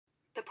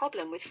The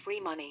problem with free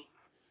money.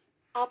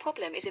 Our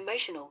problem is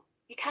emotional.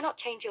 You cannot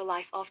change your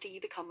life after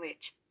you become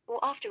rich, or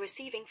after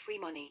receiving free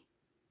money.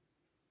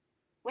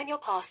 When your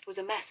past was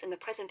a mess and the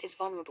present is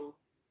vulnerable.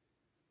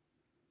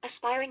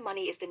 Aspiring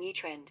money is the new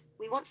trend.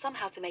 We want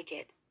somehow to make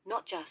it,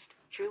 not just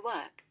through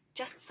work,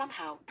 just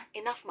somehow,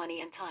 enough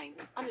money and time,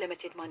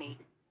 unlimited money.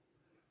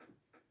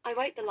 I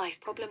wrote the life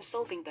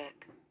problem-solving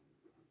book.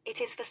 It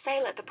is for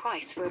sale at the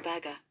price for a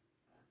burger.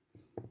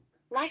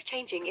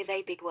 Life-changing is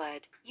a big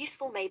word,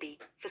 useful maybe,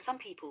 for some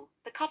people.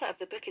 The cover of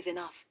the book is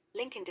enough,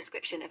 link in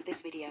description of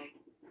this video.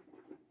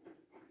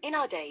 In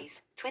our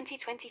days,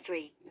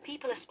 2023,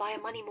 people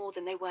aspire money more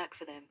than they work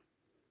for them.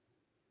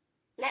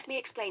 Let me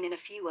explain in a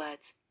few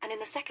words, and in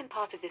the second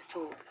part of this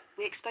talk,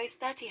 we expose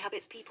 30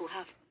 habits people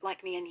have,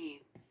 like me and you.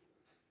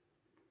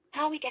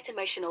 How we get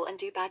emotional and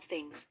do bad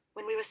things,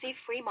 when we receive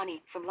free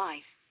money, from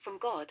life, from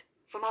God,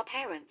 from our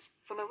parents,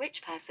 from a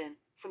rich person,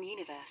 from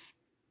universe.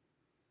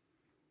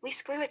 We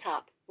screw it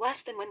up,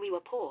 worse than when we were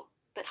poor,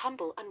 but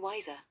humble and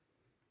wiser.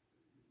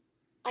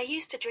 I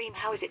used to dream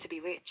how is it to be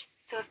rich,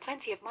 to have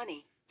plenty of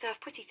money, to have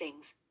pretty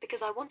things,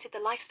 because I wanted the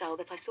lifestyle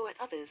that I saw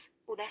at others,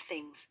 or their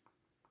things.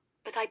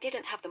 But I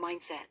didn't have the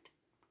mindset.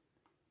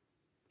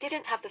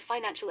 Didn't have the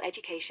financial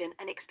education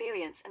and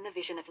experience and the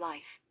vision of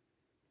life.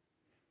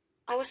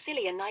 I was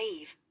silly and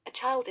naive, a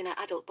child in an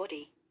adult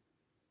body.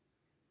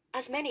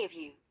 As many of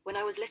you, when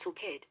I was little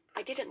kid,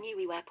 I didn't knew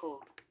we were poor,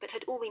 but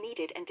had all we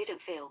needed and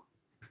didn't feel.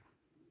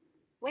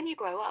 When you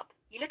grow up,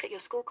 you look at your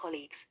school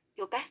colleagues,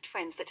 your best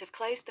friends that have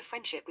closed the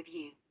friendship with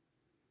you.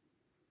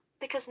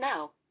 Because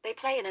now, they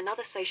play in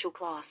another social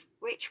class,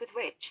 rich with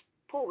rich,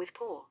 poor with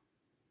poor.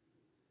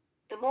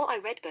 The more I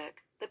read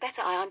book, the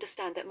better I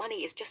understand that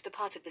money is just a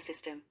part of the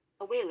system,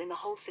 a wheel in the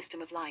whole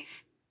system of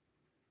life.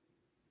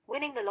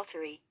 Winning the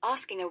lottery,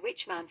 asking a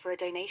rich man for a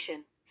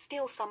donation,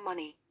 steal some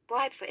money,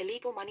 bribe for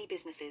illegal money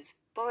businesses,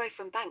 borrow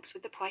from banks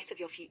with the price of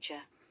your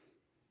future.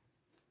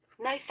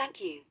 No thank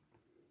you.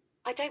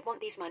 I don't want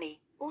these money,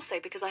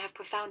 also because I have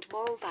profound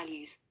moral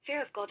values,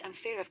 fear of God and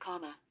fear of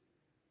karma.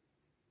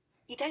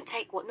 You don't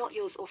take what not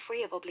yours or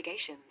free of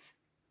obligations.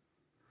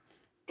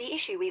 The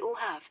issue we all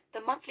have,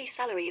 the monthly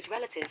salary is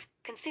relative,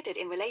 considered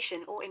in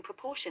relation or in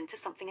proportion to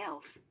something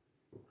else.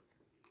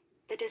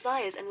 The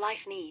desires and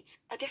life needs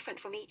are different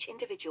from each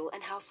individual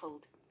and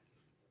household.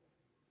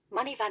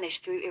 Money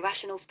vanished through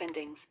irrational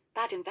spendings,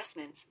 bad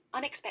investments,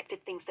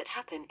 unexpected things that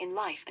happen in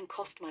life and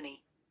cost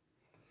money.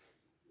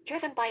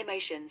 Driven by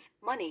emotions,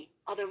 money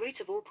are the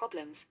root of all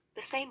problems,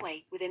 the same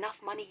way with enough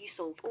money you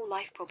solve all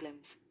life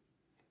problems.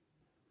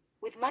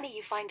 With money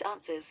you find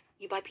answers,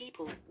 you buy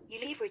people, you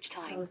leverage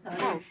time,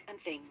 health and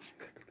things.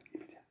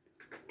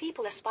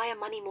 People aspire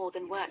money more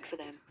than work for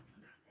them.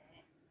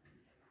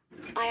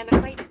 I am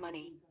afraid of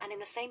money, and in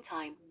the same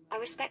time, I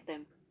respect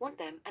them, want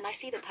them, and I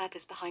see the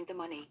purpose behind the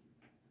money.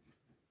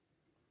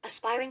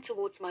 Aspiring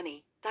towards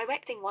money,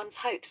 directing one's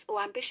hopes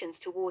or ambitions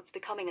towards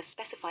becoming a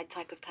specified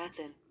type of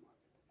person.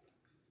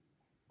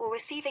 Or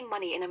receiving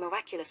money in a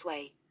miraculous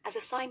way, as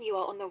a sign you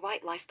are on the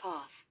right life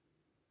path.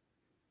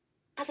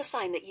 As a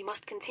sign that you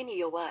must continue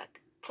your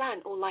work,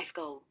 plan or life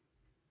goal.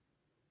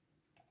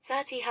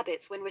 30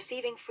 habits when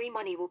receiving free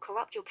money will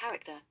corrupt your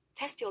character,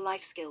 test your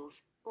life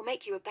skills, or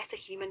make you a better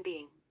human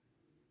being.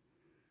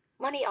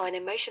 Money are an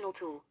emotional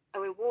tool,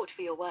 a reward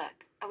for your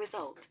work, a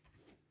result.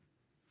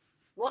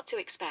 What to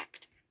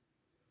expect.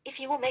 If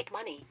you will make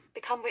money,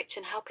 become rich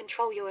and how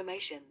control your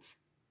emotions.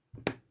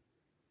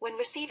 When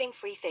receiving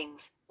free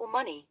things, or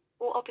money,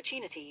 or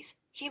opportunities,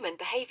 human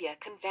behavior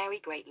can vary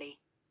greatly.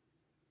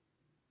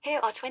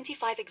 Here are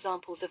 25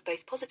 examples of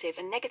both positive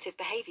and negative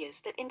behaviors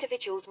that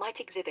individuals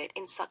might exhibit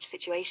in such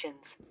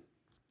situations.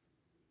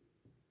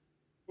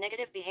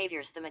 Negative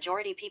behaviors the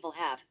majority people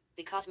have,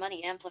 because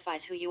money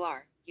amplifies who you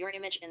are, your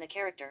image and the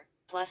character,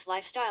 plus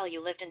lifestyle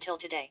you lived until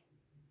today.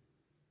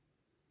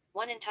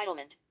 1.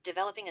 Entitlement,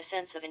 developing a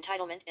sense of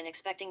entitlement and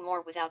expecting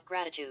more without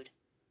gratitude.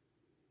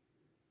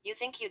 You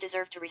think you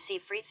deserve to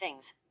receive free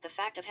things, the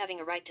fact of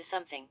having a right to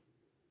something.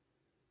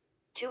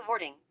 2.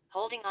 Hoarding,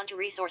 holding on to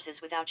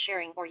resources without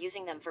sharing or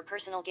using them for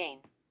personal gain.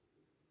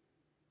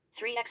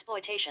 3.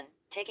 Exploitation,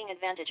 taking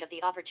advantage of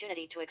the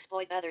opportunity to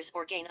exploit others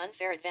or gain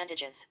unfair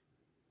advantages.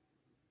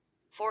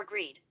 4.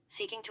 Greed,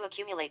 seeking to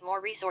accumulate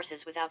more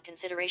resources without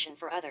consideration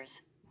for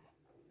others.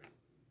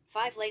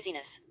 5.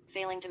 Laziness,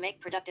 failing to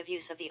make productive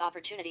use of the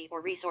opportunity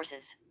or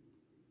resources.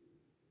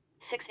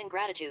 6.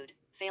 Ingratitude,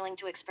 failing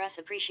to express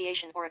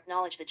appreciation or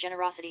acknowledge the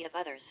generosity of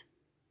others.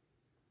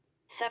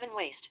 7.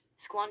 Waste,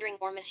 squandering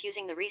or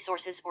misusing the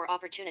resources or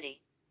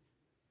opportunity.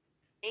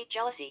 8.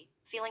 Jealousy,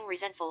 feeling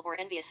resentful or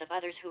envious of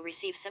others who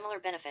receive similar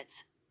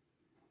benefits.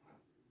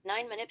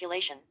 9.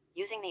 Manipulation,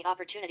 using the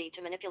opportunity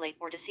to manipulate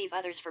or deceive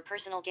others for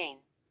personal gain.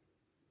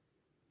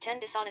 10.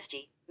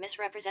 Dishonesty,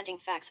 misrepresenting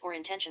facts or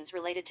intentions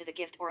related to the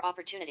gift or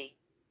opportunity.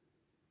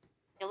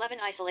 11.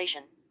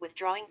 Isolation,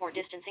 withdrawing or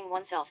distancing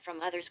oneself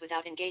from others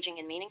without engaging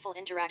in meaningful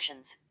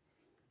interactions.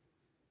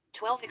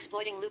 12.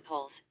 Exploiting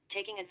loopholes,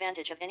 taking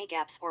advantage of any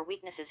gaps or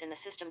weaknesses in the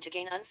system to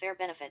gain unfair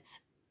benefits.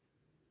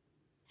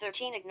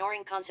 13.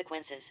 Ignoring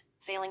consequences,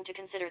 failing to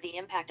consider the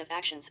impact of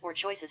actions or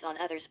choices on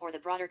others or the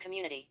broader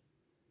community.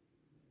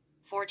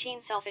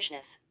 14.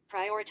 Selfishness,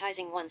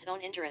 prioritizing one's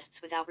own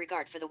interests without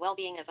regard for the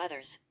well-being of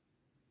others.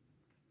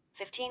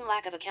 15.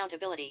 Lack of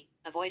accountability,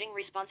 avoiding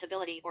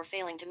responsibility or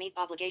failing to meet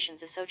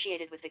obligations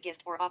associated with the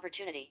gift or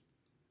opportunity.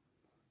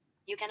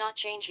 You cannot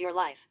change your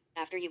life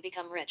after you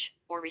become rich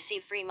or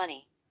receive free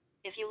money.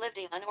 If you lived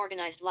an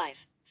unorganized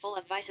life, full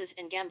of vices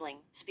and gambling,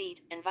 speed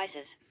and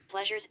vices,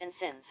 pleasures and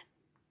sins,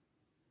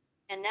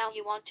 and now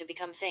you want to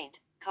become saint,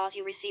 cause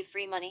you receive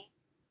free money?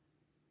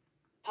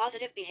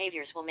 Positive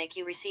behaviors will make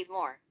you receive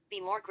more, be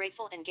more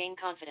grateful and gain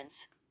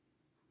confidence.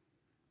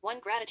 1.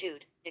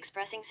 Gratitude,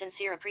 expressing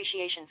sincere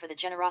appreciation for the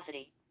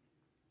generosity.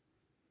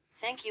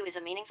 Thank you is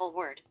a meaningful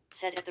word,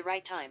 said at the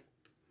right time.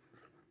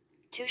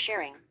 2.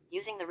 Sharing,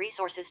 using the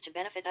resources to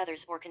benefit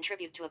others or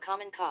contribute to a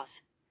common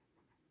cause.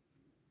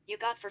 You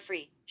got for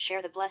free,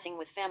 share the blessing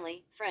with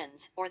family,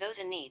 friends, or those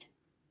in need.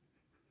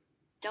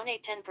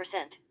 Donate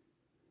 10%.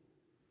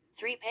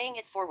 3. Paying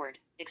it forward,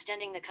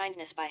 extending the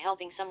kindness by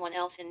helping someone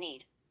else in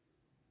need.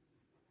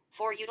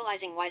 4.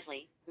 Utilizing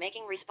wisely,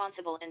 making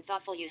responsible and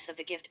thoughtful use of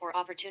the gift or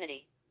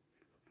opportunity.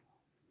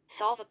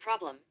 Solve a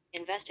problem,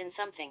 invest in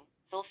something,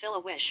 fulfill a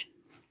wish.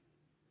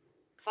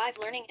 5.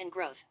 Learning and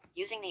growth,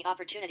 using the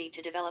opportunity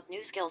to develop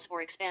new skills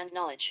or expand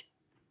knowledge.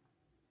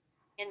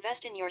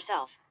 Invest in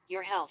yourself,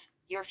 your health,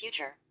 your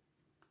future.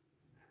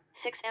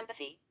 6.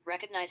 Empathy,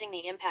 recognizing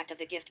the impact of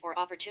the gift or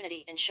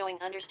opportunity and showing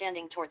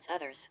understanding towards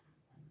others.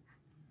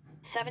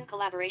 7.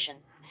 Collaboration,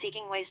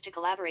 seeking ways to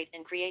collaborate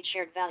and create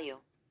shared value.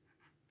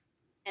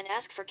 And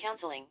ask for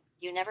counseling,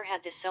 you never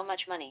had this so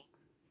much money.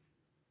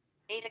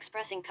 8.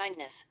 Expressing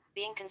kindness,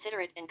 being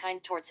considerate and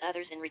kind towards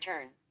others in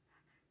return.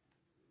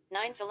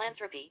 9.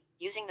 Philanthropy,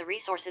 using the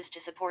resources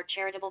to support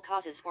charitable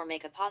causes or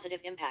make a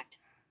positive impact.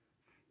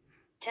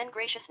 10.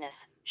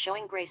 Graciousness,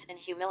 showing grace and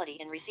humility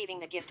in receiving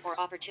the gift or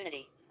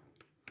opportunity.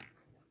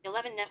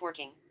 11.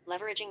 Networking,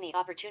 leveraging the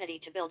opportunity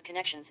to build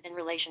connections and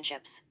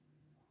relationships.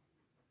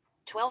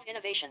 12.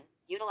 Innovation,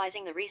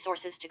 utilizing the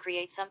resources to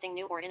create something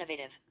new or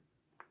innovative.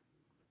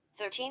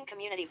 13.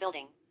 Community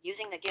building,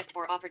 using the gift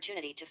or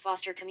opportunity to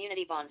foster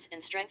community bonds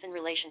and strengthen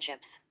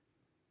relationships.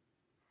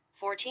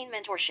 14.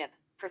 Mentorship,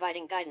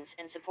 providing guidance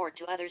and support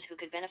to others who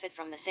could benefit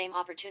from the same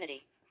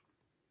opportunity.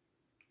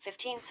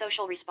 15.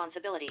 Social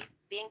responsibility,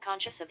 being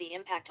conscious of the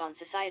impact on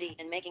society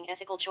and making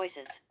ethical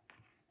choices.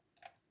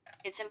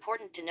 It's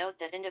important to note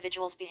that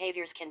individuals'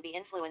 behaviors can be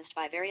influenced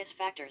by various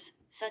factors,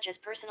 such as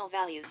personal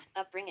values,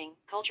 upbringing,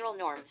 cultural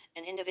norms,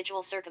 and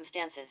individual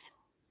circumstances.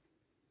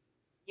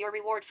 Your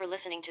reward for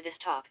listening to this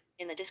talk: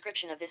 in the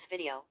description of this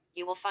video,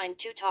 you will find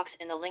 2 talks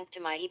and the link to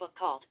my ebook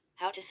called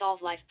How to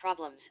Solve Life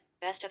Problems,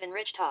 Best of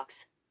Enrich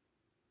Talks.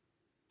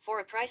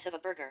 For a price of a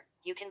burger,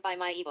 you can buy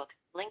my ebook,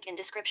 link in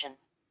description.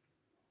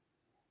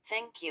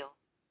 Thank you.